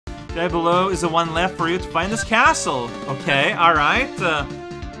Guy below is the one left for you to find this castle. Okay, alright.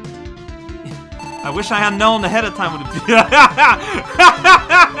 I wish I had known ahead of time.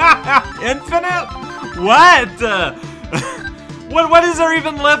 Infinite? What? What is there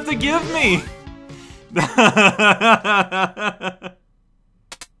even left to give me?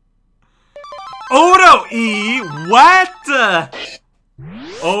 Odo-E? What?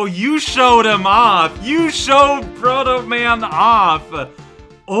 Oh, you showed him off. You showed Proto Man off.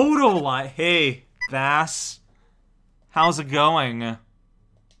 Odo-like. Hey, Bass. How's it going?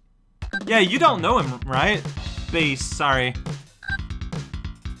 Yeah, you don't know him, right? Base, sorry.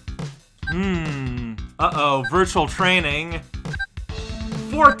 Uh-oh, virtual training.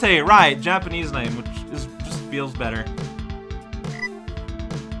 Forte, right, Japanese name, which is just feels better.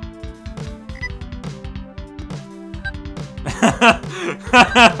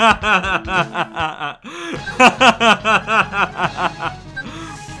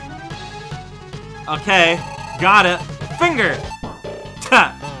 Okay, got it. Finger!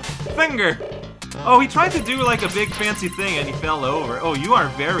 Finger! Oh, he tried to do like a big fancy thing and he fell over. Oh, you are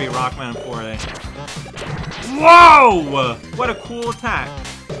very Rockman Forte. Whoa! What a cool attack.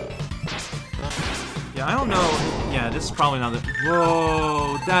 Yeah, I don't know. Yeah, this is probably not the...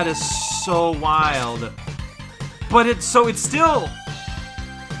 Whoa, that is so wild. But it's so it's still...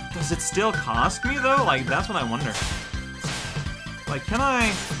 Does it still cost me though? Like, that's what I wonder. Like, can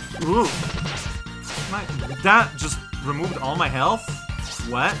I... Ooh. That just removed all my health?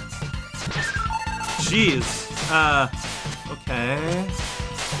 What? Jeez. Okay.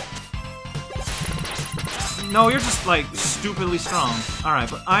 No, you're just, like, stupidly strong. Alright,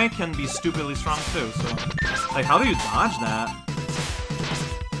 but I can be stupidly strong too, so... Like, how do you dodge that?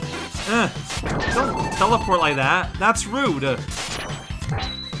 Don't teleport like that. That's rude.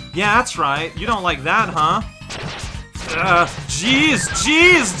 Yeah, that's right. You don't like that, huh? Jeez,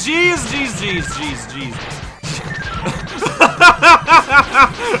 jeez, jeez, jeez, jeez, jeez, jeez.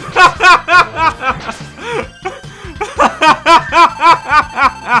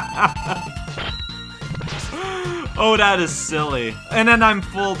 Oh, that is silly. And then I'm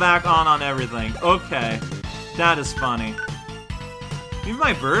full back on everything. Okay. That is funny. Maybe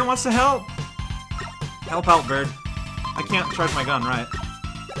my bird wants to help? Help out, bird. I can't charge my gun, right?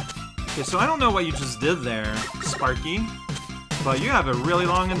 Okay, so I don't know what you just did there, Sparky. But you have a really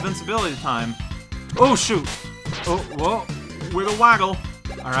long invincibility time. Oh, shoot. Oh, whoa. Wiggle waggle.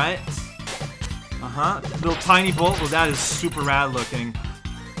 Alright. Uh-huh. Little tiny bolt. Well, that is super rad looking.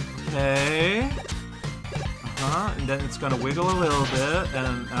 Okay. Uh-huh. And then it's gonna wiggle a little bit.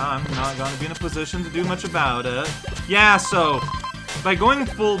 And I'm not gonna be in a position to do much about it. Yeah, so... By going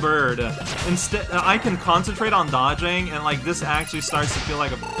full bird, instead I can concentrate on dodging, and like this actually starts to feel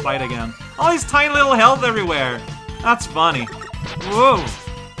like a fight again. All these tiny little health everywhere. That's funny. Whoa!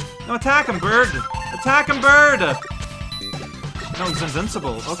 No, attack him, bird! Attack him, bird! No, he's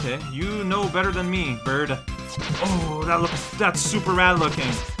invincible. Okay, you know better than me, bird. Oh, that's super rad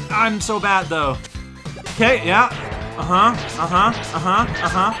looking. I'm so bad though. Okay, yeah.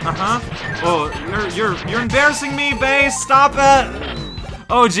 Oh, you're embarrassing me, Base. Stop it.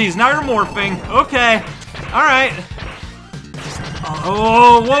 Oh, geez, now you're morphing. Okay. All right.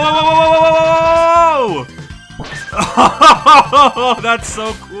 Oh, whoa, whoa, whoa, whoa, whoa, whoa, whoa. Oh, that's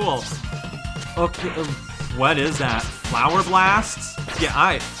so cool. Okay, what is that? Flower blasts?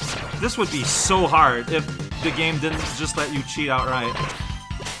 Yeah, this would be so hard if the game didn't just let you cheat outright.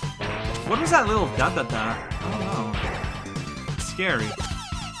 What was that little da-da-da? I don't know. It's scary.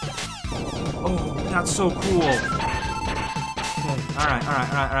 Oh, that's so cool. Okay, alright.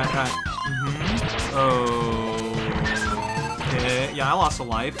 Okay, yeah, I lost a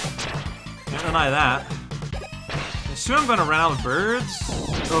life. Can't deny that. Soon I'm gonna run out of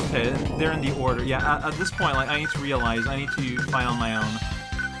birds. Okay, they're in the order. Yeah, at this point, like, I need to realize I need to fight on my own.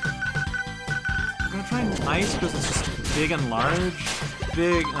 I'm gonna try and ice because it's just big and large.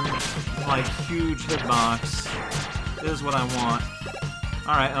 Big and, like, huge hitbox is what I want.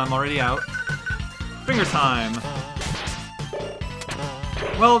 Alright, and I'm already out. Finger time!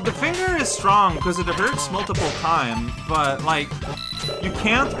 Well, the finger is strong because it hurts multiple times, but, like, you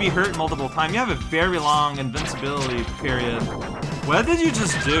can't be hurt multiple times. You have a very long invincibility period. What did you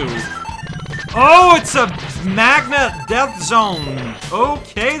just do? Oh, it's a magnet death zone!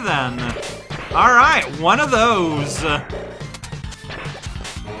 Okay, then. Alright, one of those.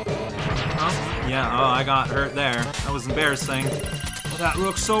 Yeah, oh, I got hurt there. That was embarrassing. That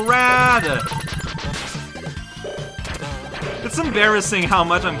looks so rad! It's embarrassing how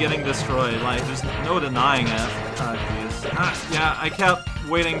much I'm getting destroyed. Like, there's no denying it. Jeez. Yeah, I kept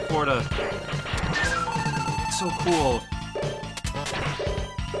waiting for it to... It's so cool.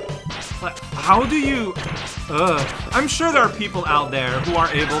 Like, how do you... I'm sure there are people out there who are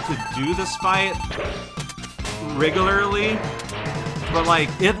able to do this fight regularly, but like,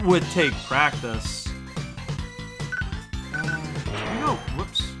 it would take practice. Here we go.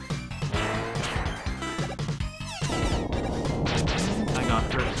 Whoops. I got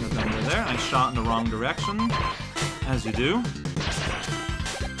hurt under there. I shot in the wrong direction, as you do.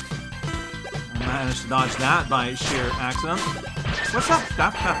 I managed to dodge that by sheer accident. What's up?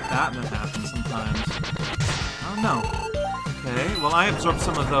 That happens sometimes. Oh no. Okay, well I absorbed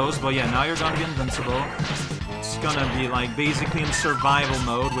some of those, but yeah, now you're gonna be invincible. It's gonna be like basically in survival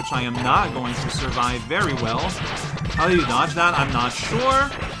mode, which I am not going to survive very well. How do you dodge that? I'm not sure.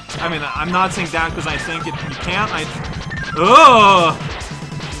 I mean, I'm not saying that because I think you can't. Oh!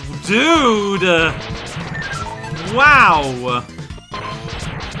 Dude! Wow!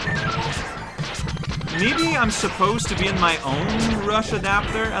 Maybe I'm supposed to be in my own rush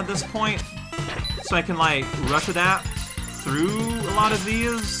adapter at this point, so I can, like, rush adapt through a lot of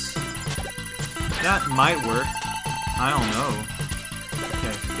these? That might work. I don't know.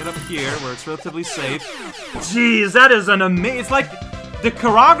 Okay, get up here where it's relatively safe. Jeez, that is an amazing... It's like, the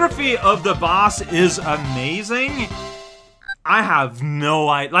choreography of the boss is amazing. I have no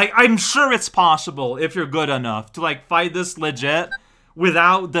idea. Like, I'm sure it's possible, if you're good enough, to, like, fight this legit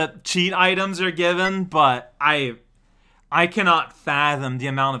without the cheat items you're given, but I cannot fathom the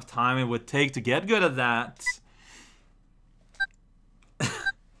amount of time it would take to get good at that.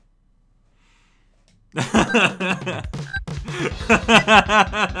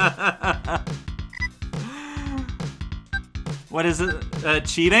 What is it?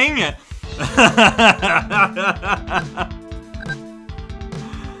 Cheating?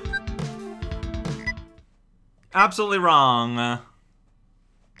 Absolutely wrong.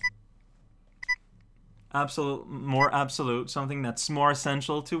 More absolute, something that's more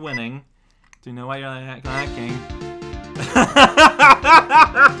essential to winning. Do you know why you're hacking?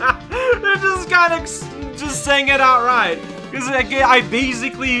 They're just kind of just saying it outright. Because I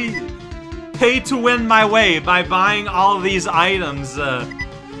basically pay to win my way by buying all of these items.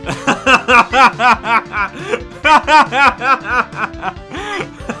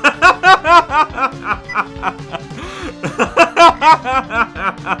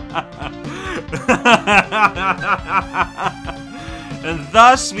 And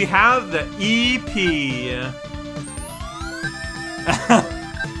thus we have the EP.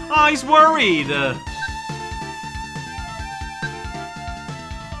 Oh, he's worried.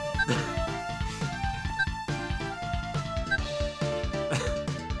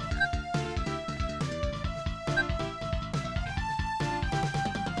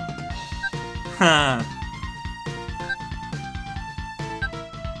 Huh.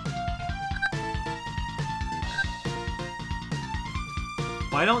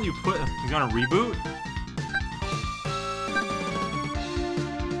 Why don't you put... He's gonna reboot?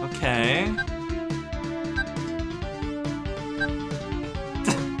 Okay.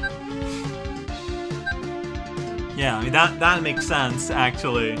 Yeah, I mean, that makes sense,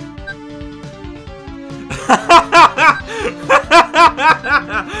 actually.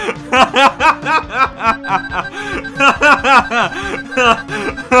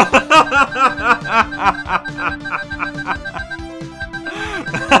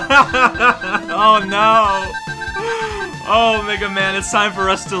 Oh no! Oh, Mega Man, it's time for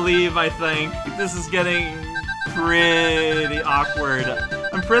us to leave, I think. This is getting pretty awkward.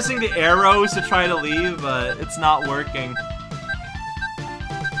 I'm pressing the arrows to try to leave, but it's not working.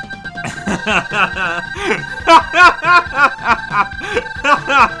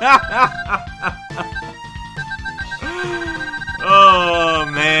 Oh,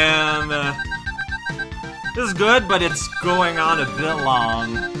 man. This is good, but it's going on a bit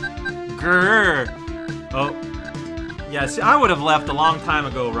long. Grr. Oh. Yeah, see, I would have left a long time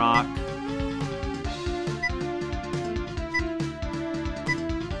ago, Rock.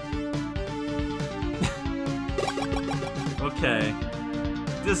 Okay.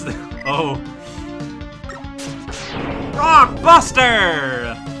 This... Oh. Rock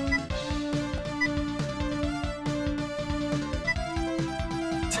Buster!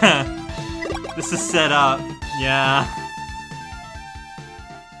 This is set up. Yeah.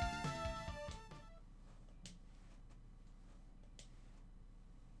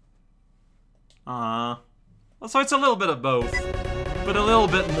 So it's a little bit of both, but a little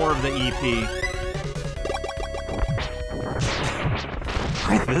bit more of the EP.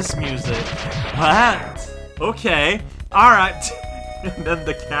 Why this music? What? Okay. Alright. And then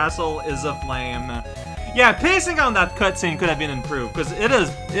the castle is aflame. Yeah, pacing on that cutscene could have been improved, because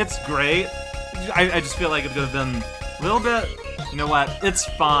it's great. I just feel like it could have been a little bit... You know what? It's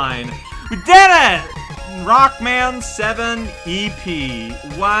fine. We did it! Rockman 7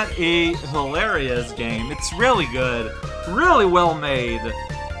 EP. What a hilarious game. It's really good. Really well made.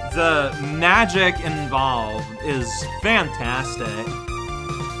 The magic involved is fantastic.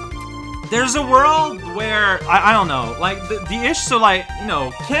 There's a world where, I don't know, like, the issue, so like, you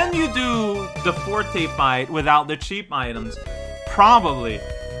know, can you do the Forte fight without the cheap items? Probably.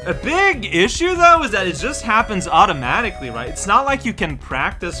 A big issue, though, is that it just happens automatically, right? It's not like you can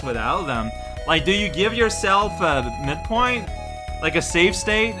practice without them. Like, do you give yourself a midpoint? Like a save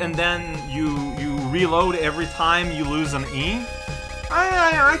state, and then you reload every time you lose an E?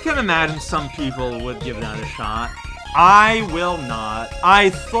 I can imagine some people would give that a shot. I will not. I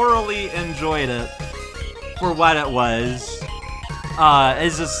thoroughly enjoyed it for what it was.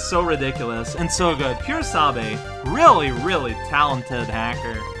 It's just so ridiculous and so good. Pure Sabe, really, really talented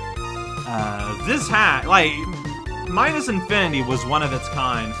hacker. This hack, like, Minus Infinity was one of its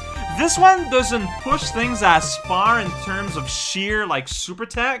kind. This one doesn't push things as far in terms of sheer, like, super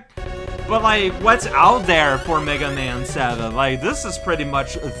tech, but, like, what's out there for Mega Man 7, like, this is pretty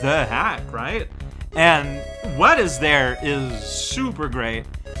much the hack, right? And what is there is super great.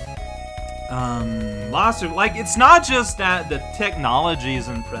 Like, it's not just that the technology is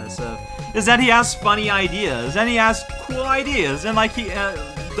impressive, it's that he has funny ideas, and he has cool ideas, and, like, he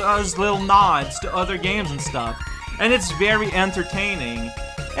does little nods to other games and stuff, and it's very entertaining.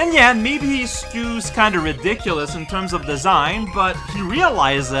 And yeah, maybe he skews kind of ridiculous in terms of design, but he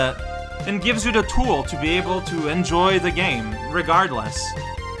realizes it and gives you the tool to be able to enjoy the game, regardless.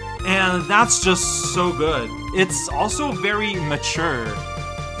 And that's just so good. It's also very mature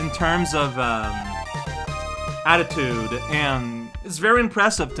in terms of attitude, and it's very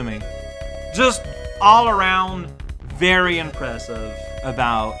impressive to me. Just all around, very impressive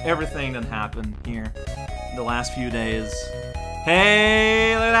about everything that happened here the last few days.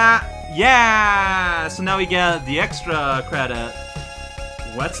 Hey, look at that! Yeah! So now we get the extra credit.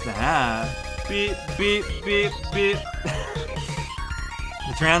 What's that? Beep, beep, beep, beep.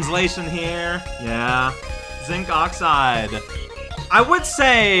 The translation here. Yeah. Zinc oxide. I would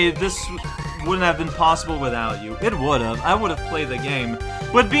say this wouldn't have been possible without you. It would have. I would have played the game.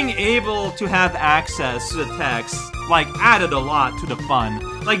 But being able to have access to the text, like, added a lot to the fun.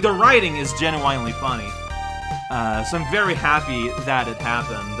 Like, the writing is genuinely funny. So I'm very happy that it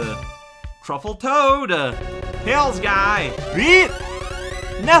happened. Truffle Toad, Hills Guy, Beat,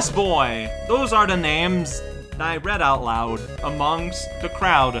 Nest Boy. Those are the names that I read out loud amongst the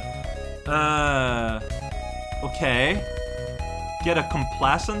crowd. Okay. Get a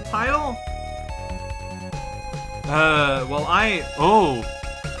complacent title? Well,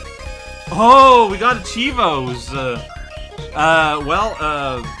 Oh, we got Chivos.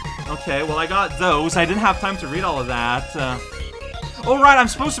 Okay, well, I got those. I didn't have time to read all of that. Oh, right, I'm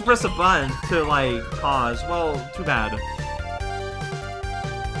supposed to press a button to, like, pause. Well, too bad.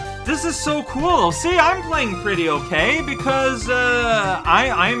 This is so cool. See, I'm playing pretty okay because,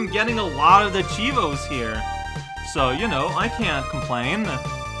 I'm getting a lot of the Chivos here. So, you know, I can't complain.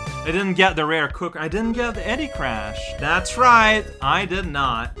 I didn't get the rare cook. I didn't get the Eddie Crash. That's right, I did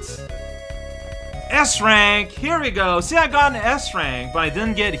not. S rank, here we go. See, I got an S rank, but I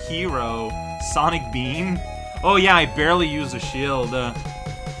didn't get hero. Sonic Beam. Oh yeah, I barely used a shield. I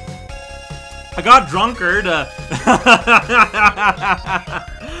got drunkard.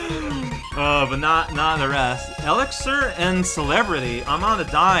 But not the rest. Elixir and celebrity. I'm on a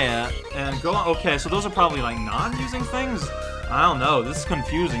diet and go on. Okay, so those are probably like non-using things. I don't know. This is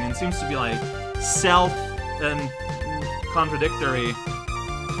confusing and seems to be like self and contradictory.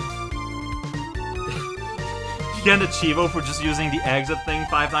 Get a Chivo for just using the exit thing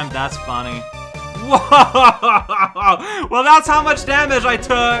 5 times. That's funny. Whoa! Well, that's how much damage I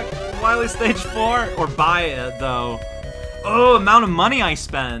took. Wily Stage 4, or buy it though. Oh, amount of money I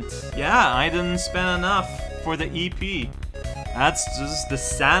spent. Yeah, I didn't spend enough for the EP. That's just the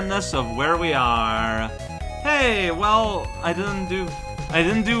sadness of where we are. Hey, well, I didn't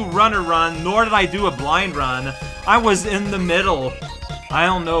do runner run, nor did I do a blind run. I was in the middle. I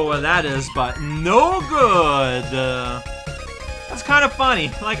don't know what that is, but no good. That's kind of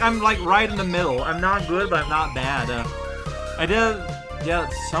funny. Like, I'm like right in the middle. I'm not good, but I'm not bad. I did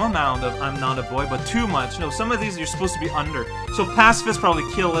get some amount of I'm not a boy, but too much. No, some of these you're supposed to be under. So pacifist probably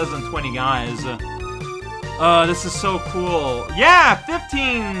kill less than 20 guys. This is so cool. Yeah,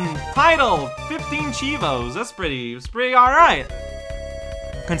 15 title, 15 Chivos. That's pretty alright.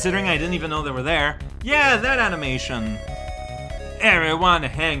 Considering I didn't even know they were there. Yeah, that animation. Everyone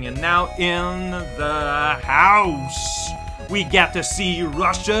hanging out in the house. We get to see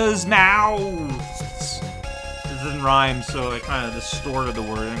Russia's mouths. didn't rhyme, so I kind of distorted the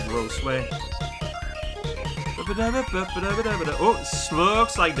word in a gross way. Oh,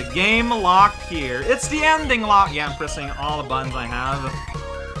 looks like the game locked here. It's the ending lock. Yeah, I'm pressing all the buttons I have.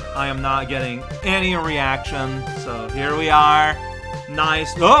 I am not getting any reaction, so here we are.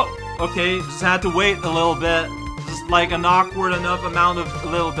 Nice. Oh, okay, just had to wait a little bit. Just like an awkward enough amount of a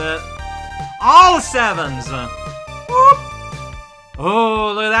little bit. All the 7s. Whoop.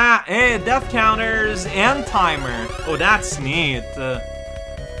 Oh, look at that. Hey, death counters and timer. Oh, that's neat.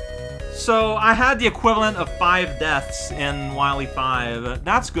 So I had the equivalent of 5 deaths in Wily 5.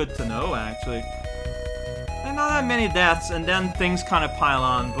 That's good to know, actually. And not that many deaths, and then things kind of pile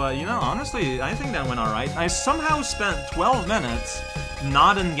on. But, you know, honestly, I think that went alright. I somehow spent 12 minutes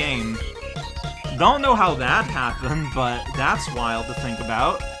not in game. Don't know how that happened, but that's wild to think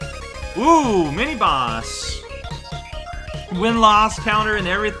about. Ooh, mini-boss. Win-loss counter and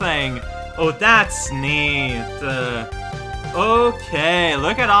everything. Oh, that's neat. Okay,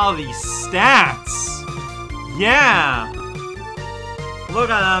 look at all these stats. Yeah. Look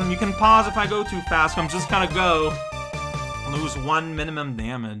at them. You can pause if I go too fast. I'm just gonna go. Lose 1 minimum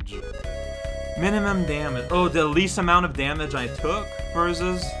damage. Minimum damage. Oh, the least amount of damage I took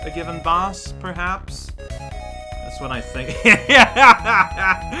versus a given boss, perhaps? That's what I think.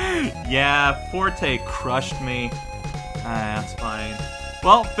 Yeah, Forte crushed me. That's fine.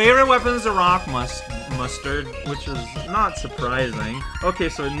 Well, favorite weapon is a rock mustard, which is not surprising. Okay,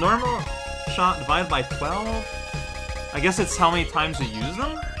 so normal shot divided by 12? I guess it's how many times you use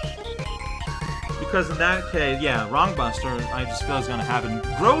them? Because in that case, yeah, wrong buster, I just feel it's gonna happen.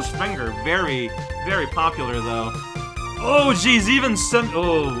 Gross finger, very, very popular though. Oh, geez, even some.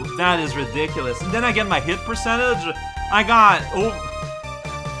 Oh, that is ridiculous. And then I get my hit percentage. I got. Oh.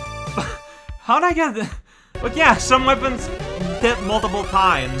 How'd I get. But yeah, some weapons hit multiple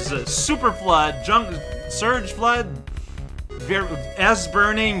times. Super Flood, Surge Flood, S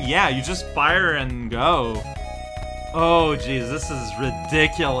Burning. Yeah, you just fire and go. Oh, geez, this is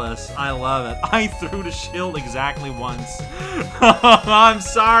ridiculous. I love it. I threw the shield exactly once. I'm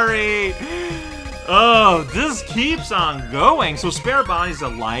sorry. Oh, this keeps on going. So spare body's a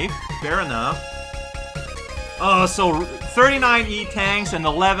life. Fair enough. Oh, so 39 E-Tanks and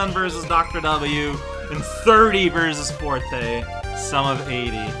 11 versus Dr. W and 30 versus Forte. Sum of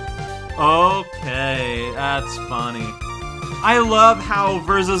 80. Okay, that's funny. I love how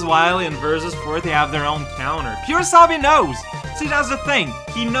versus Wily and versus Forte have their own counter. Pure Sabi knows! See, that's the thing.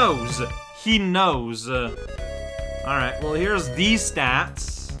 He knows. He knows. Alright, well, here's these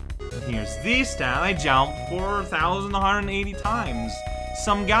stats. Here's these stats. I jumped 4,180 times.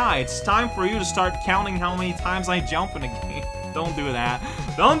 Some guy. It's time for you to start counting how many times I jump in a game. Don't do that.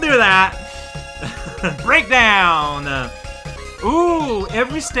 Don't do that! Breakdown! Ooh,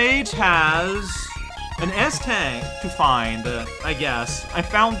 every stage has an S-Tank to find, I guess. I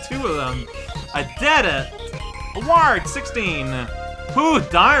found 2 of them. I did it! Award 16! Ooh,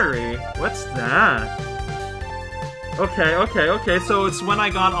 diary! What's that? Okay, so it's when I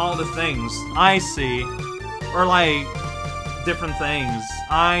got all the things. I see. Or like, different things.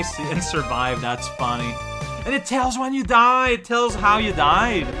 I see. And survive, that's funny. And it tells when you die, it tells how you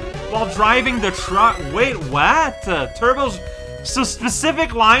died. While driving the truck. Wait, what? Turbo's... So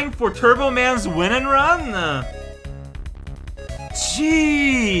specific line for Turbo Man's win and run?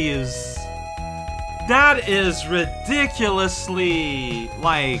 Jeez. That is ridiculously,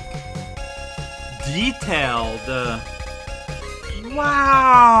 like, detailed.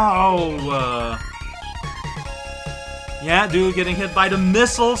 Wow. Yeah, dude, getting hit by the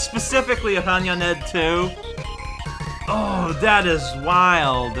missile, specifically a Hanyaned 2. Oh, that is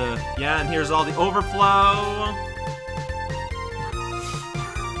wild. Yeah, and here's all the overflow.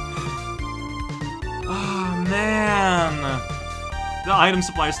 Oh, man. The item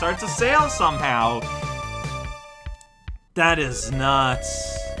supply starts a sale somehow. That is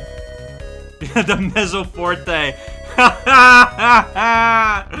nuts. The Mezzo Forte.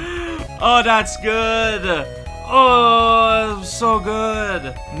 Oh, that's good. Oh, so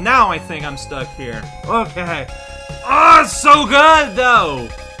good. Now I think I'm stuck here. Okay. Oh, it's so good, though.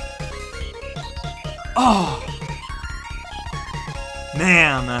 Oh.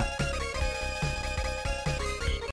 Man.